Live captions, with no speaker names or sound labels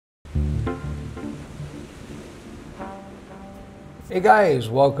Hey guys,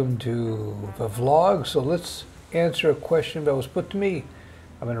 welcome to the vlog. So let's answer a question that was put to me.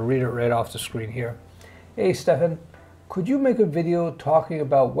 I'm going to read it right off the screen here. Hey Stefan, could you make a video talking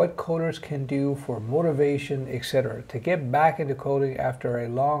about what coders can do for motivation, etc. to get back into coding after a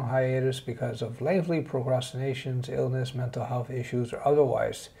long hiatus because of lengthy procrastinations, illness, mental health issues, or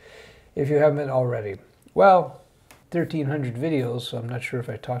otherwise, if you haven't already? Well, 1,300 videos, so I'm not sure if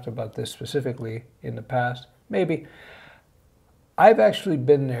I talked about this specifically in the past. Maybe. I've actually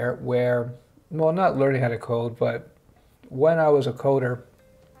been there where, well, not learning how to code, but when I was a coder,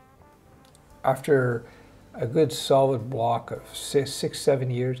 after a good solid block of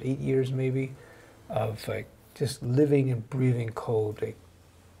 7 years, 8 years maybe, of like just living and breathing code, like,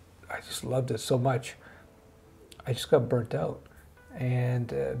 I just loved it so much. I just got burnt out. And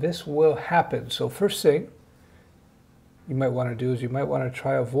this will happen. So first thing you might want to do is you might want to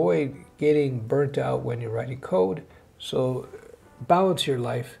try avoid getting burnt out when you're writing code. So balance your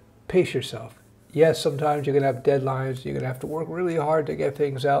life, pace yourself. Yes, sometimes you're going to have deadlines, you're going to have to work really hard to get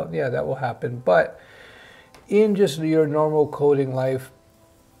things out. Yeah, that will happen. But in just your normal coding life,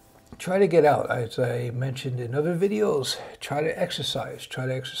 try to get out. As I mentioned in other videos, try to exercise. Try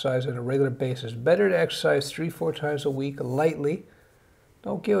to exercise on a regular basis. Better to exercise 3-4 times a week, lightly.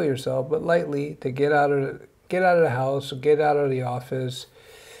 Don't kill yourself, but lightly, to get out of the house, get out of the office,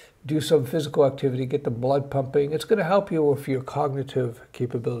 do some physical activity, get the blood pumping. It's going to help you with your cognitive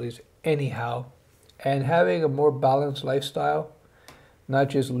capabilities anyhow. And having a more balanced lifestyle, not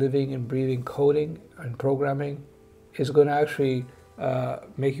just living and breathing coding and programming, is going to actually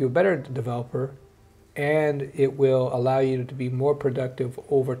make you a better developer, and it will allow you to be more productive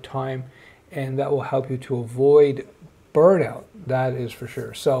over time, and that will help you to avoid burnout. That is for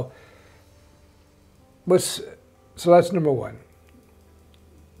sure. So that's number one.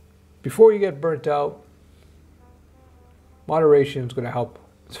 Before you get burnt out, moderation is going to help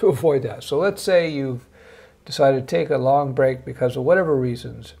to avoid that. So let's say you've decided to take a long break because of whatever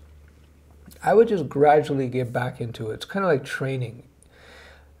reasons. I would just gradually get back into it. It's kind of like training.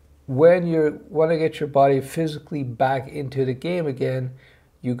 When you want to get your body physically back into the game again,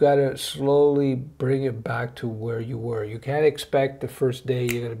 you got to slowly bring it back to where you were. You can't expect the first day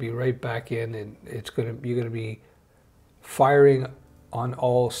you're going to be right back in and you're going to be firing on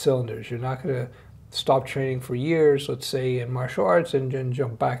all cylinders. You're not going to stop training for years, let's say in martial arts, and then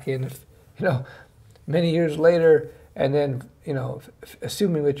jump back in, many years later, and then,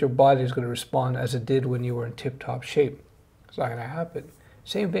 assuming that your body is going to respond as it did when you were in tip-top shape. It's not going to happen.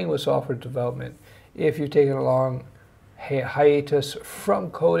 Same thing with software development. If you've taken a long hiatus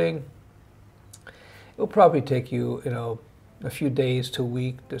from coding, it'll probably take you, a few days to a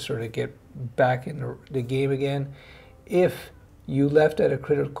week to sort of get back in the game again. If you left at a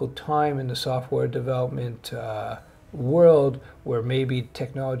critical time in the software development world where maybe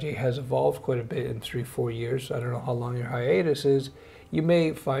technology has evolved quite a bit in 3-4 years, I don't know how long your hiatus is, you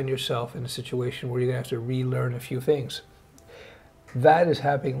may find yourself in a situation where you're going to have to relearn a few things. That is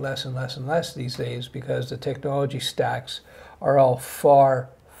happening less and less and less these days because the technology stacks are all far,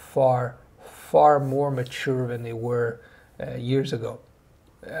 far, far more mature than they were years ago.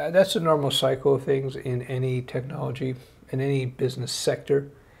 That's the normal cycle of things in any technology, in any business sector.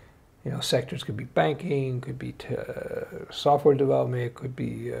 Sectors could be banking, could be software development, it could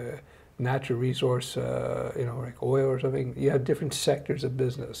be natural resource, like oil or something. You have different sectors of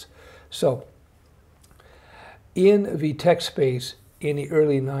business. So in the tech space, in the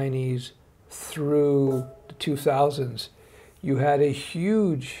early 90s through the 2000s, you had a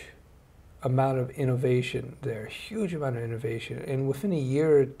huge amount of innovation there, huge amount of innovation. And within a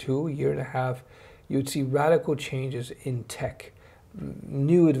year or two, a year and a half, you'd see radical changes in tech,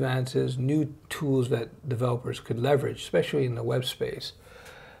 new advances, new tools that developers could leverage, especially in the web space.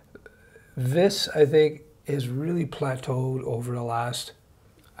 This, I think, is really plateaued over the last,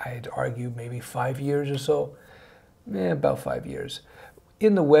 I'd argue, maybe 5 years or so. About 5 years.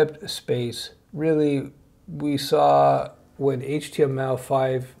 In the web space, really, we saw when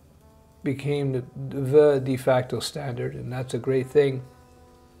HTML5 became the de facto standard, and that's a great thing.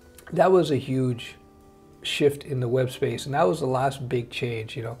 That was a huge shift in the web space, and that was the last big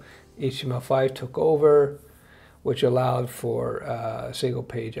change. HTML5 took over, which allowed for single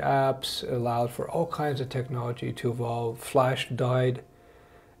page apps, allowed for all kinds of technology to evolve. Flash died,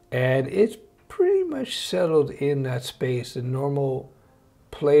 and it's pretty much settled in that space. The normal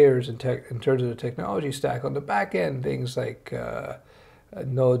players in terms of the technology stack on the back end, things like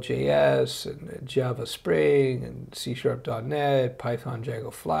Node.js and Java Spring and C#.NET, Python,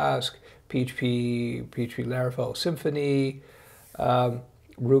 Django Flask, PHP, Laravel, Symfony,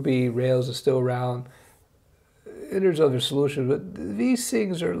 Ruby, Rails is still around. And there's other solutions, but these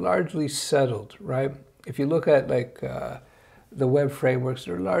things are largely settled, right? If you look at the web frameworks,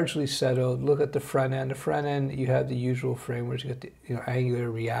 they're largely settled. Look at the front end. The front end, you have the usual frameworks. You got the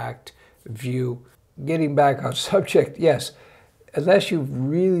Angular, React, Vue. Getting back on subject, yes, unless you've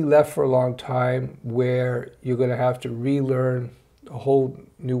really left for a long time where you're going to have to relearn a whole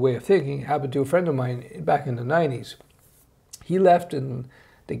new way of thinking. It happened to a friend of mine back in the 90s. He left in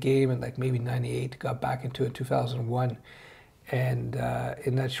the game in like maybe 98, got back into it in 2001. And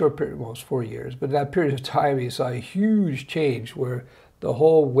in that short period, well, it was 4 years, but in that period of time, he saw a huge change where the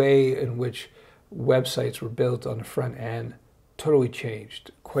whole way in which websites were built on the front end totally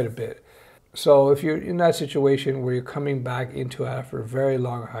changed quite a bit. So if you're in that situation where you're coming back into it after a very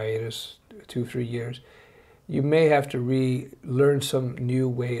long hiatus, 2-3 years, you may have to relearn some new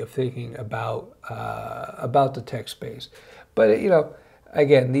way of thinking about the tech space. But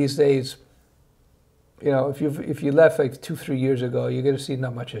again, these days, if you left like 2-3 years ago, you're going to see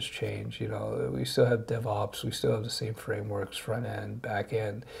not much has changed. We still have DevOps, we still have the same frameworks, front end, back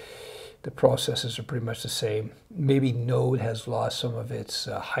end. The processes are pretty much the same. Maybe Node has lost some of its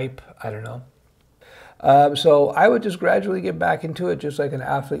hype. I don't know. So I would just gradually get back into it, just like an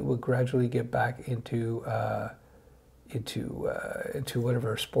athlete would gradually get back into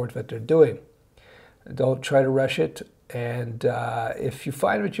whatever sport that they're doing. Don't try to rush it. And if you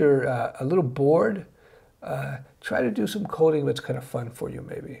find that you're a little bored, try to do some coding that's kind of fun for you.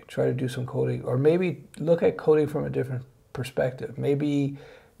 Maybe try to do some coding, or maybe look at coding from a different perspective. Maybe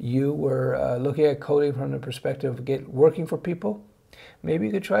you were looking at coding from the perspective of working for people. Maybe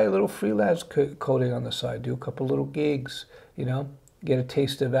you could try a little freelance coding on the side, do a couple little gigs, get a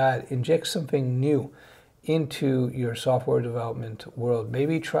taste of that, inject something new into your software development world.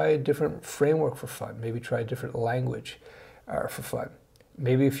 Maybe try a different framework for fun. Maybe try a different language for fun.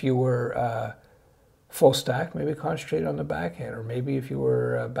 Maybe if you were full stack, maybe concentrate on the back end, or maybe if you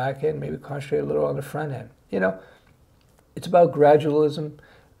were back end, maybe concentrate a little on the front end. It's about gradualism.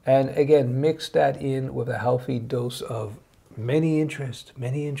 And again, mix that in with a healthy dose of many interests.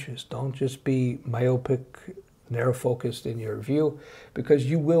 Don't just be myopic, narrow-focused in your view, because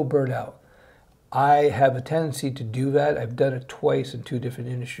you will burn out. I have a tendency to do that. I've done it twice in 2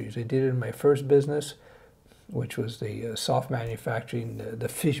 different industries. I did it in my first business, which was the soft manufacturing, the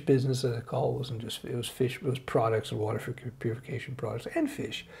fish business, as I call it. It was fish, it was products and water purification products and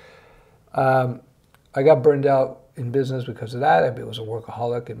fish. I got burned out in business because of that. I was a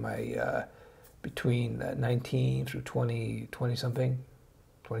workaholic in my between 19 through 20 something,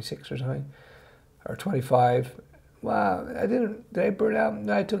 26 or something, or 25. Well, did I burn out?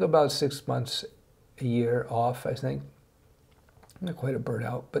 No, I took about 6 months, a year off, I think. Not quite a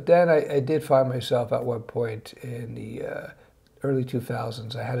burnout. But then I did find myself at one point in the early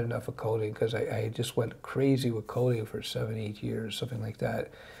 2000s. I had enough of coding because I just went crazy with coding for 7-8 years, something like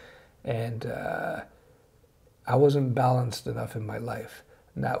that. And I wasn't balanced enough in my life.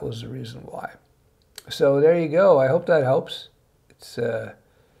 And that was the reason why. So there you go. I hope that helps.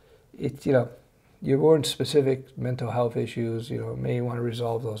 You weren't specific mental health issues. May want to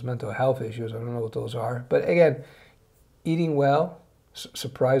resolve those mental health issues. I don't know what those are. But again, eating well,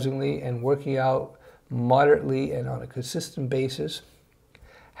 surprisingly, and working out moderately and on a consistent basis,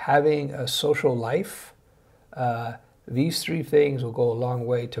 having a social life, these 3 things will go a long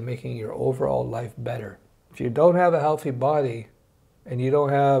way to making your overall life better. If you don't have a healthy body and you don't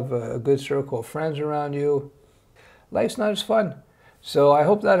have a good circle of friends around you, life's not as fun. So I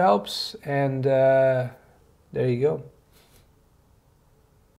hope that helps, and there you go.